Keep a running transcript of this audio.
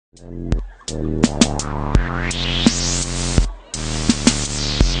Hello!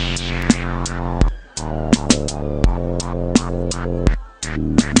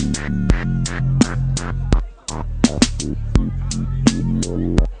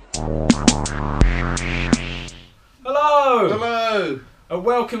 Hello! And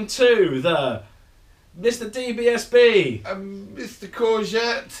welcome to the Mr DBSB Mr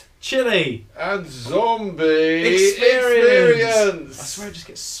Courgette Chilli and Zombie Experience! I swear it just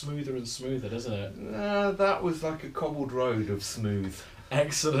gets smoother and smoother, doesn't it? Nah, that was like a cobbled road of smooth.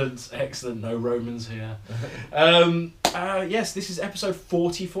 Excellent, excellent. No Romans here. Yes, this is episode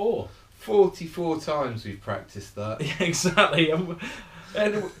 44. 44 times we've practiced that. Yeah, exactly.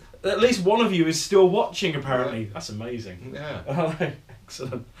 And at least one of you is still watching, apparently. That's amazing. Yeah.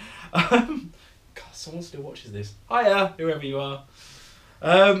 Excellent. God, someone still watches this. Hiya, whoever you are.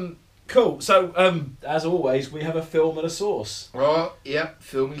 Cool. So, as always, we have a film and a sauce. Oh, yep.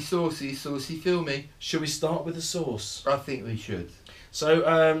 Filmy saucy, saucy filmy. Should we start with the sauce? I think we should.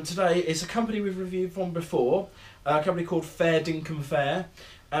 So, today it's a company we've reviewed from before, a company called Fairdinkum Fair,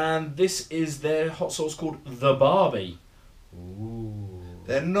 and this is their hot sauce called the Barbie. Ooh.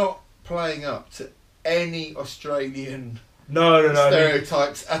 They're not playing up to any Australian No.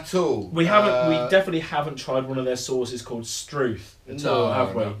 stereotypes at all. We haven't. We definitely haven't tried one of their sauces called Struth at all,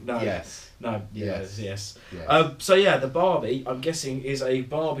 have we? No. Yes. No. Yes. Yes. Yes. So yeah, the Barbie, I'm guessing, is a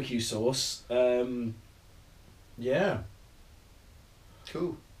barbecue sauce. Yeah.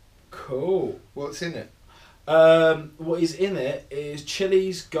 Cool. What's in it? What is in it is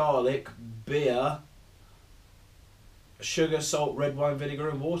chilies, garlic, beer, sugar, salt, red wine, vinegar,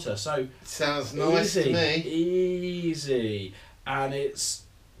 and water. So sounds nice easy, to me. Easy, and it's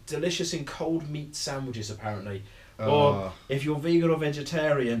delicious in cold meat sandwiches, apparently. Or if you're vegan or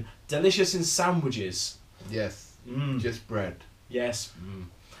vegetarian, delicious in sandwiches. Yes. Just bread. Yes.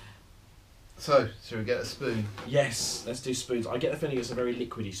 So, shall we get a spoon? Yes. Let's do spoons. I get the feeling it's a very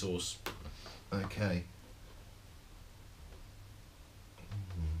liquidy sauce. Okay.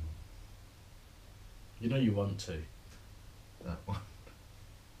 You know you want to. That one.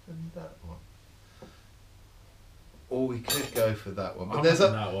 And that one. Or we could go for that one. But I'm there's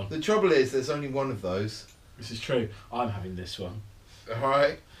having that one. The trouble is, there's only one of those. This is true. I'm having this one.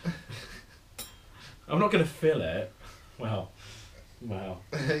 Alright. I'm not going to fill it. Well.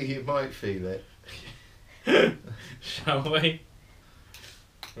 You might feel it. Shall we?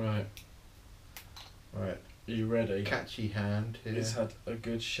 Right. Are you ready? Catchy hand here. It's had a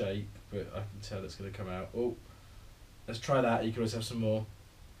good shape, but I can tell it's going to come out. Oh, let's try that. You can always have some more.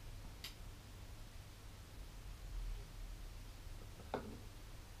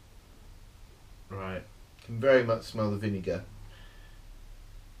 Right. Can very much smell the vinegar.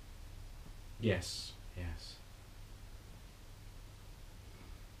 Yes.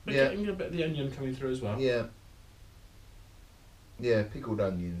 But Yeah. getting a bit of the onion coming through as well. Yeah. Yeah, pickled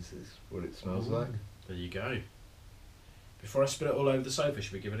onions is what it smells like. There you go. Before I spill it all over the sofa,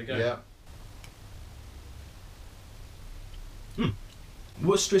 should we give it a go? Yeah.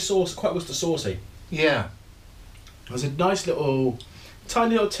 Worcester sauce, quite Worcester saucy. Yeah. There's a nice little,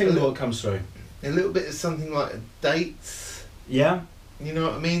 tiny little tingle that comes through. A little bit of something like dates. Yeah. You know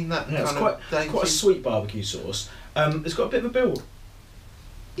what I mean? That Yeah, kind it's of quite a sweet barbecue sauce. It's got a bit of a build.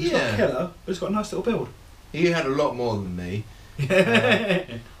 It's not killer, but it's got a nice little build. You had a lot more than me.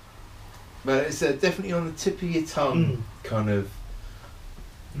 But it's definitely on the tip of your tongue kind of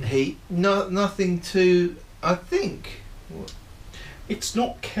heat. Nothing too, I think. It's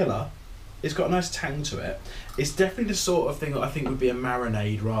not killer. It's got a nice tang to it. It's definitely the sort of thing that I think would be a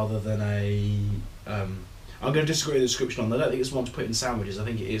marinade rather than a... I'm going to disagree with the description on that. I don't think it's one to put in sandwiches. I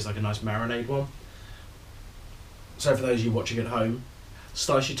think it is like a nice marinade one. So for those of you watching at home,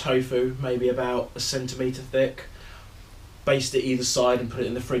 slice your tofu, maybe about a centimetre thick. Baste it either side and put it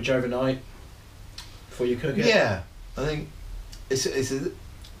in the fridge overnight before you cook it. Yeah, I think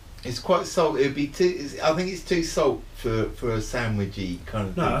it's quite salt. It'd be too. I think it's too salt for a sandwichy kind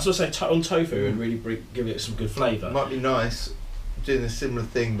of thing. No, that's what I say. On tofu and really give it some good flavour. Might be nice doing a similar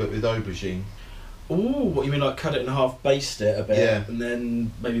thing but with aubergine. Ooh, what you mean, like cut it in half, baste it a bit, and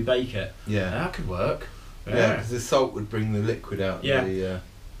then maybe bake it? Yeah, that could work. Yeah, because the salt would bring the liquid out. Yeah.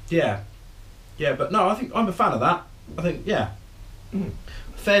 Yeah, but no, I think I'm a fan of that. I think,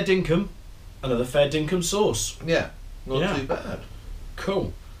 Fairdinkum, another Fairdinkum sauce. Yeah, not too bad.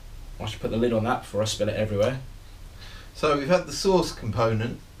 Cool. I should put the lid on that before I spill it everywhere. So we've had the sauce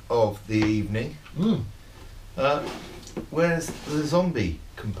component of the evening. Where's the zombie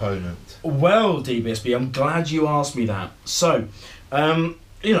component? Well, DBSB, I'm glad you asked me that. So,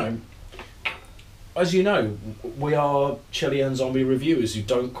 you know, as you know, we are Chilli and Zombie reviewers who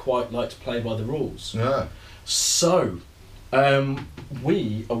don't quite like to play by the rules. Yeah. So,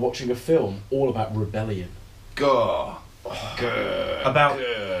 we are watching a film all about rebellion. Gah. About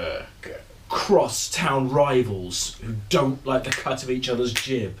cross-town rivals who don't like the cut of each other's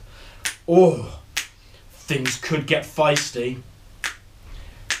jib. Oh, things could get feisty.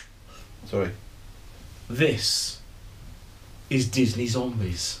 Sorry. This is Disney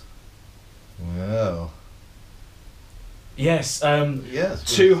Zombies. Wow. Yes, Yes.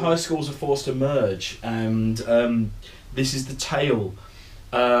 two high schools are forced to merge, and this is the tale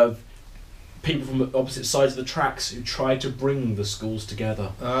of people from the opposite sides of the tracks who try to bring the schools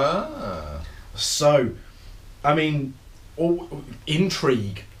together. Ah. So, I mean, all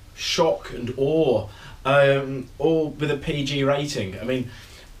intrigue, shock and awe, all with a PG rating. I mean,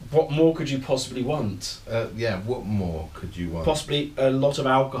 what more could you possibly want? Yeah, what more could you want? Possibly a lot of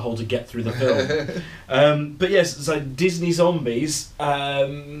alcohol to get through the film. But yes, so Disney Zombies,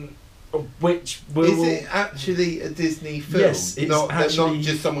 which will... Is it actually a Disney film? Yes, it's not actually... not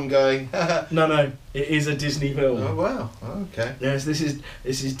just someone going... No, it is a Disney film. Oh, wow. Okay. Yes, this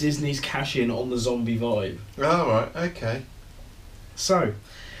is Disney's cash-in on the zombie vibe. Oh, right. Okay. So,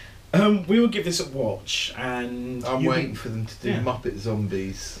 we will give this a watch, and... I'm waiting for them to do Muppet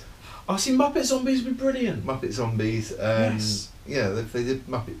Zombies. I see Muppet Zombies would be brilliant. Muppet Zombies. Yes. Yeah, they did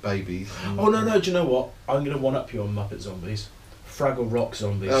Muppet Babies. Oh, no, do you know what? I'm going to one-up you on Muppet Zombies. Fraggle Rock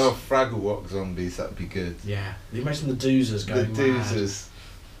Zombies. Oh, Fraggle Rock Zombies, that'd be good. Yeah. You imagine the doozers going The doozers.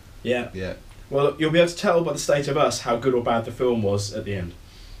 Yeah. Yeah. Well, you'll be able to tell by the state of us how good or bad the film was at the end.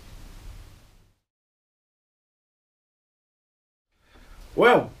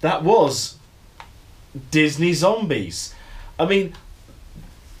 Well, that was Disney Zombies. I mean,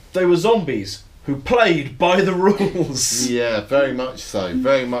 they were zombies who played by the rules. Yeah, very much so.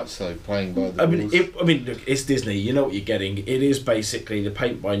 Very much so, playing by the rules. Look, it's Disney. You know what you're getting. It is basically the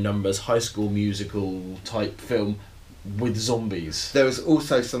paint-by-numbers High School Musical type film with zombies. There was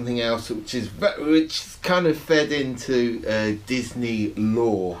also something else which kind of fed into Disney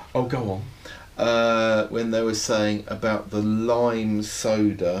lore. Oh, go on. When they were saying about the lime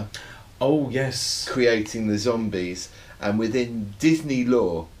soda. Oh, yes. Creating the zombies. And within Disney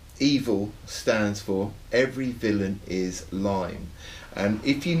lore, evil stands for every villain is lime. And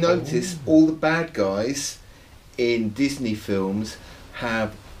if you notice, all the bad guys in Disney films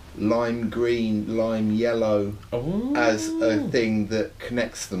have lime green, lime yellow as a thing that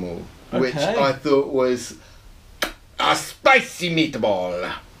connects them all. Which I thought was a spicy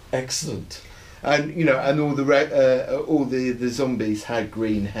meatball. Excellent. And and all the zombies had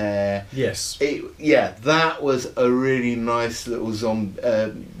green hair. Yes. That was a really nice little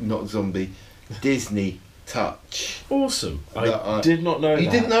Disney touch. Awesome. I did not know that.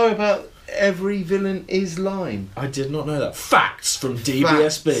 You didn't know about every villain is lime? I did not know that. Facts from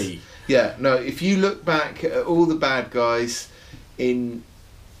DBSB. Facts. Yeah, no, if you look back at all the bad guys in...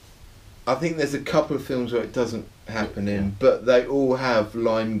 I think there's a couple of films where it doesn't happen in, but they all have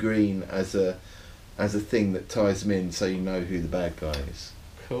lime green as a thing that ties them in, so you know who the bad guy is.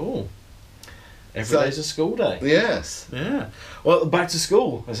 Cool. Every day's a school day. Yes. Yeah. Well, back to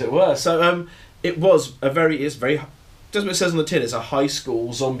school, as it were. So it's very... Just what it says on the tin, it's a high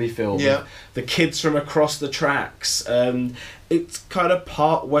school zombie film. Yeah. The kids from across the tracks. It's kind of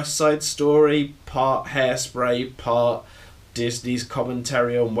part West Side Story, part Hairspray, part Disney's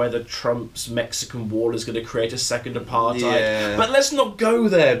commentary on whether Trump's Mexican wall is going to create a second apartheid. Yeah. But let's not go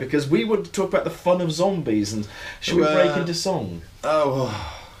there, because we want to talk about the fun of zombies. And should we break into song?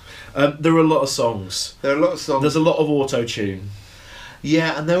 Oh. There are a lot of songs. There are a lot of songs. There's a lot of auto-tune.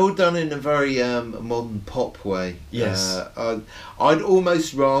 Yeah, and they're all done in a very modern pop way. Yes. I'd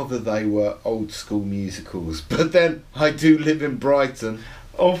almost rather they were old school musicals, but then I do live in Brighton.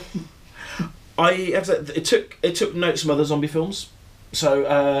 Oh, I have to say, it took notes from other zombie films.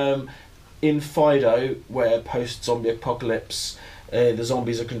 So in Fido, where post-zombie apocalypse, the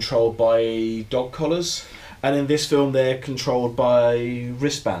zombies are controlled by dog collars, and in this film they're controlled by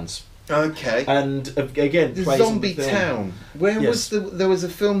wristbands. Okay. And again, the plays Zombie in the film. Town. There was a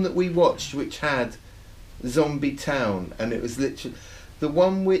film that we watched which had Zombie Town, and it was literally the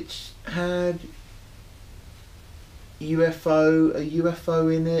one which had a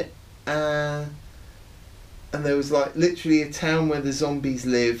UFO in it, and there was like literally a town where the zombies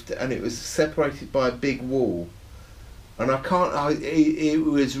lived, and it was separated by a big wall. And it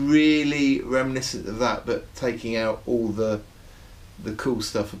was really reminiscent of that, but taking out all the cool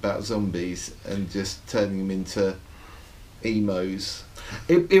stuff about zombies and just turning them into emos.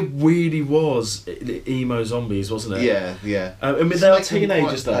 It really was emo zombies, wasn't it? Yeah, yeah. I mean, they are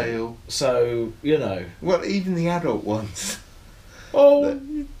teenagers though, pale. so you know. Well, even the adult ones. Oh,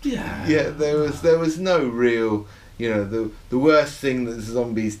 yeah. Yeah, there was no real, you know, the worst thing that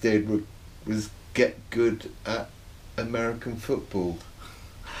zombies did was get good at American football.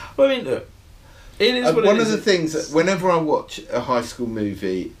 Well, I mean, look, it is what one it of is. the things that whenever I watch a high school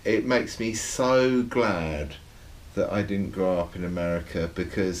movie, it makes me so glad that I didn't grow up in America,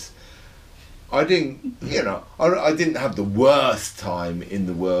 because I didn't, you know, I didn't have the worst time in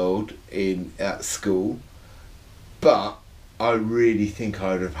the world at school, but I really think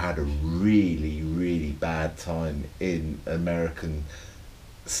I would have had a really, really bad time in American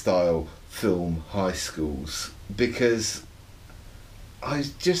style film high schools, because I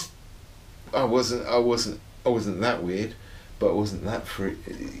wasn't that weird, but I wasn't that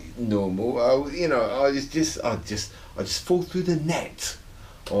normal. I just fall through the net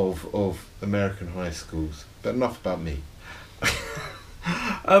of American high schools. But enough about me.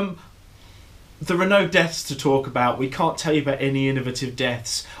 There are no deaths to talk about. We can't tell you about any innovative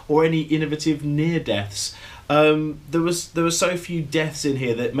deaths or any innovative near deaths. There were so few deaths in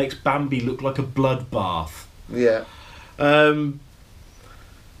here that it makes Bambi look like a bloodbath. Yeah.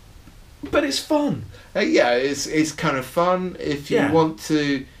 But it's fun. Yeah, it's kind of fun if you want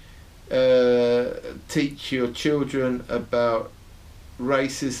to teach your children about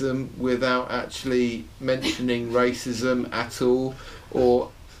racism without actually mentioning racism at all, or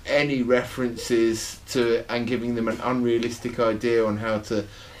any references to it, and giving them an unrealistic idea on how to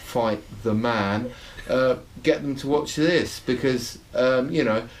fight the man. Get them to watch this, because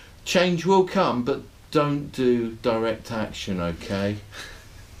change will come, but don't do direct action, okay?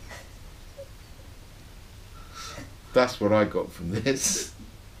 That's what I got from this.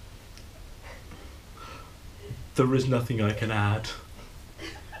 There is nothing I can add.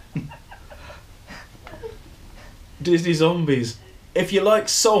 Disney Zombies. If you like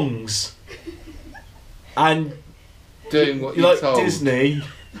songs and doing what you you're like told. Disney,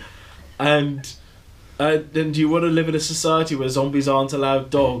 and you want to live in a society where zombies aren't allowed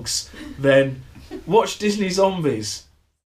dogs, then watch Disney Zombies.